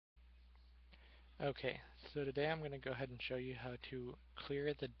Okay, so today I'm going to go ahead and show you how to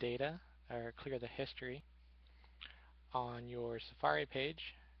clear the data or clear the history on your Safari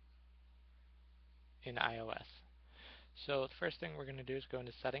page in iOS. So the first thing we're going to do is go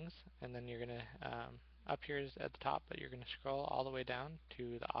into settings, and then you're going to, up here is at the top, but you're going to scroll all the way down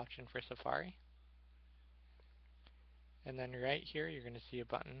to the option for Safari. And then right here you're going to see a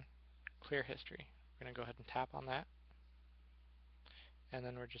button, Clear History. We're going to go ahead and tap on that. And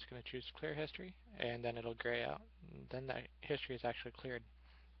then we're just going to choose Clear History, and then it'll gray out. Then the history is actually cleared.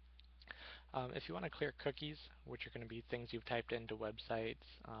 If you want to clear cookies, which are going to be things you've typed into websites,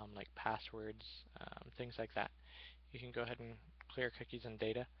 like passwords, things like that, you can go ahead and clear cookies and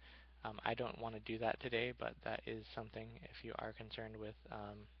data. I don't want to do that today, but that is something if you are concerned with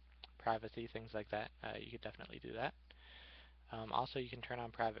privacy, things like that, you could definitely do that. Also, you can turn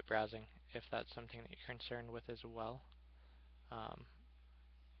on private browsing if that's something that you're concerned with as well. Um,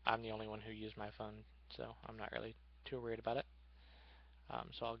 I'm the only one who used my phone, so I'm not really too worried about it.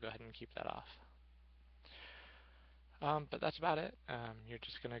 So I'll go ahead and keep that off. But that's about it. You're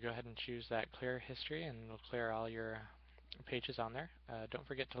just going to go ahead and choose that clear history, and it'll clear all your pages on there. Don't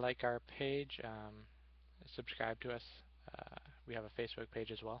forget to like our page, subscribe to us. We have a Facebook page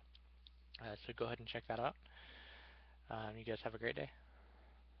as well, so go ahead and check that out. You guys have a great day.